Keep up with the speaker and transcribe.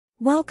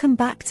Welcome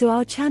back to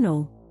our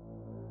channel.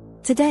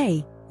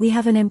 Today, we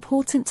have an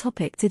important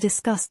topic to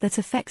discuss that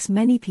affects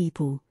many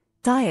people: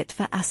 diet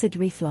for acid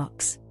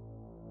reflux.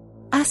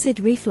 Acid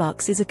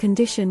reflux is a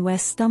condition where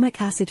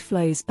stomach acid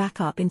flows back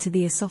up into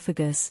the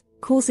esophagus,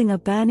 causing a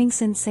burning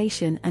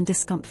sensation and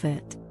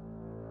discomfort.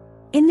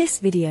 In this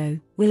video,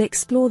 we'll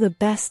explore the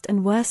best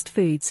and worst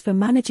foods for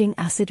managing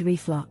acid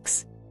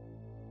reflux.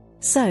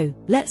 So,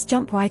 let's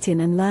jump right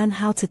in and learn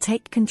how to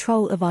take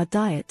control of our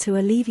diet to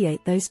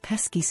alleviate those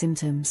pesky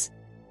symptoms.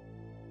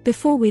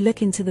 Before we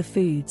look into the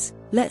foods,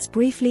 let's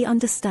briefly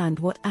understand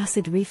what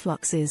acid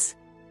reflux is.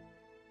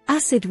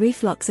 Acid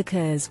reflux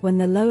occurs when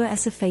the lower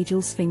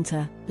esophageal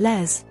sphincter,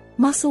 LES,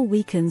 muscle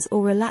weakens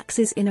or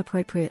relaxes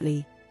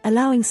inappropriately,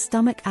 allowing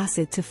stomach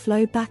acid to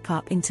flow back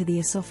up into the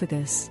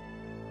esophagus.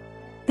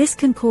 This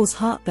can cause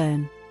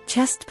heartburn,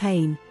 chest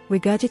pain,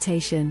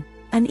 regurgitation,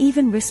 and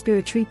even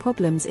respiratory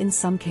problems in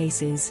some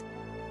cases.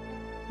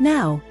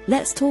 Now,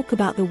 let's talk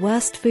about the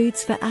worst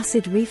foods for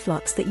acid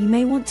reflux that you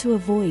may want to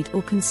avoid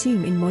or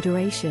consume in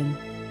moderation.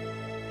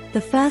 The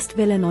first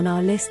villain on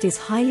our list is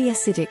highly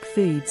acidic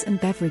foods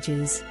and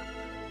beverages.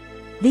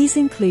 These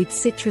include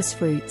citrus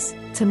fruits,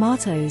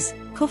 tomatoes,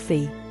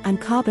 coffee, and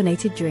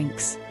carbonated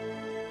drinks.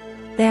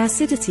 Their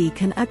acidity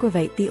can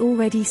aggravate the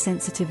already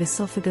sensitive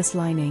esophagus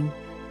lining.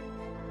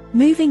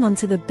 Moving on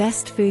to the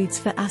best foods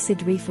for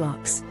acid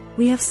reflux,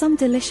 we have some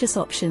delicious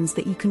options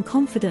that you can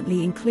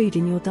confidently include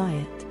in your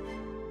diet.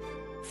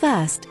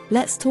 First,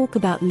 let's talk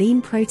about lean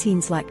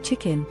proteins like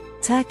chicken,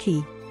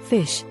 turkey,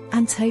 fish,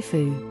 and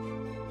tofu.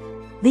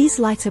 These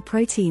lighter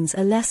proteins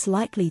are less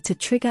likely to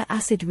trigger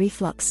acid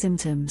reflux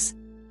symptoms.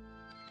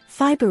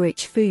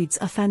 Fiber-rich foods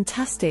are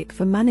fantastic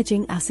for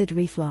managing acid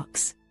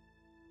reflux.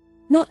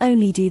 Not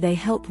only do they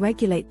help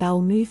regulate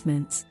bowel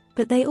movements,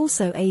 but they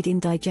also aid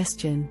in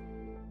digestion.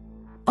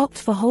 Opt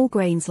for whole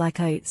grains like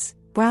oats,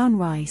 brown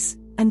rice,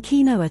 and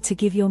quinoa to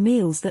give your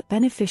meals that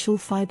beneficial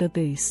fiber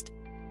boost.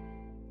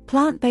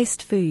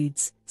 Plant-based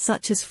foods,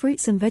 such as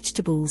fruits and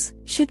vegetables,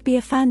 should be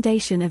a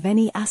foundation of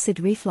any acid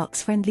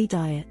reflux-friendly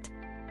diet.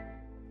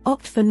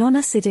 Opt for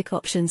non-acidic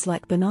options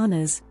like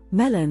bananas,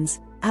 melons,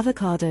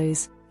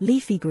 avocados,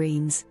 leafy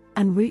greens,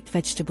 and root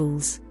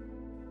vegetables.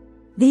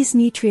 These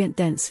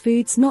nutrient-dense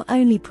foods not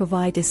only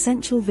provide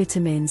essential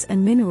vitamins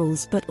and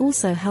minerals but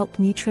also help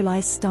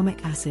neutralize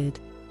stomach acid.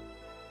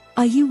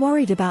 Are you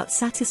worried about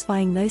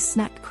satisfying those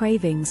snack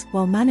cravings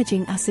while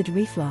managing acid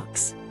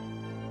reflux?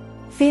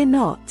 Fear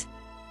not.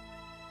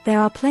 There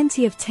are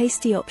plenty of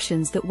tasty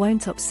options that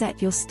won't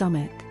upset your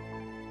stomach.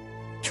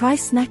 Try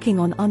snacking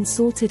on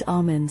unsalted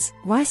almonds,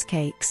 rice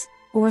cakes,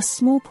 or a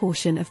small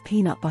portion of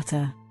peanut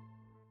butter.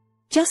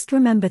 Just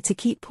remember to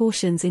keep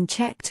portions in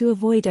check to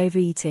avoid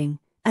overeating,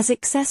 as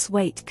excess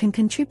weight can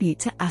contribute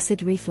to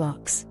acid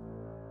reflux.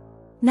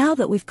 Now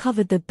that we've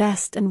covered the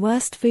best and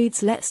worst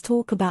foods, let's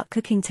talk about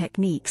cooking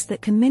techniques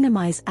that can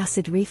minimize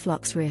acid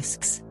reflux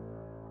risks.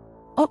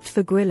 Opt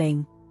for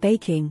grilling,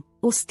 baking,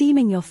 or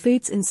steaming your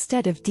foods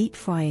instead of deep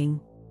frying.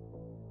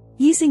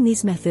 Using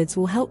these methods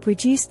will help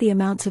reduce the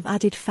amount of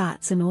added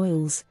fats and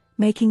oils,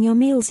 making your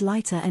meals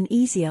lighter and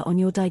easier on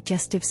your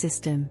digestive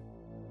system.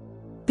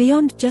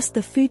 Beyond just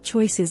the food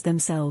choices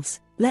themselves,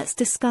 let's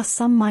discuss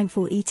some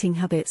mindful eating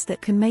habits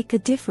that can make a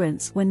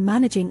difference when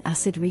managing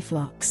acid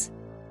reflux.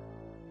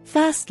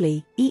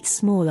 Firstly, eat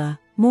smaller,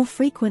 more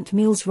frequent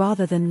meals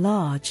rather than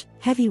large,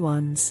 heavy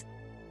ones.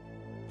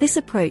 This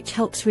approach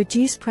helps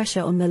reduce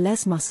pressure on the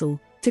LES muscle,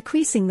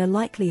 decreasing the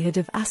likelihood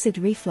of acid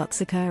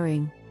reflux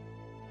occurring.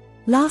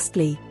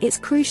 Lastly, it's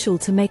crucial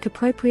to make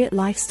appropriate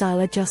lifestyle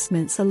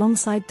adjustments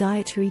alongside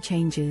dietary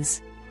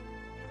changes.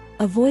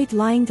 Avoid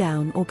lying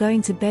down or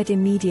going to bed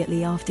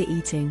immediately after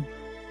eating.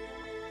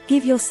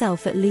 Give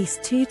yourself at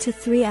least 2 to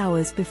 3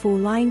 hours before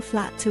lying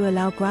flat to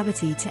allow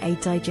gravity to aid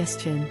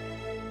digestion.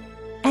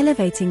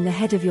 Elevating the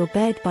head of your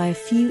bed by a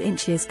few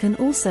inches can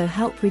also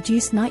help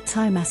reduce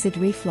nighttime acid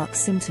reflux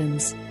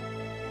symptoms.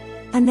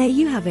 And there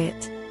you have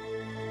it.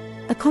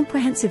 A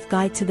comprehensive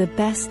guide to the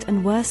best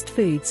and worst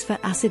foods for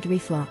acid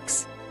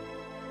reflux.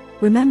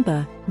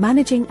 Remember,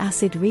 managing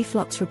acid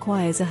reflux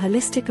requires a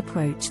holistic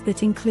approach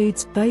that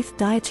includes both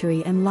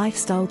dietary and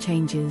lifestyle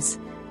changes.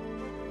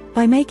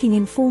 By making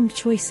informed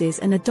choices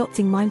and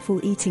adopting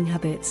mindful eating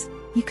habits,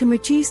 you can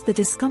reduce the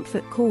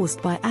discomfort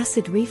caused by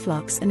acid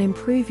reflux and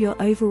improve your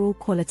overall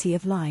quality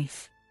of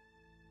life.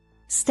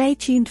 Stay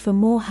tuned for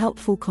more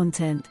helpful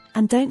content,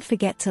 and don't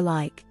forget to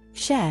like,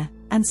 share,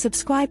 and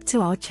subscribe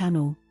to our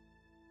channel.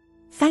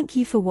 Thank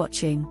you for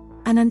watching,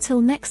 and until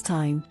next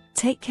time,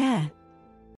 take care.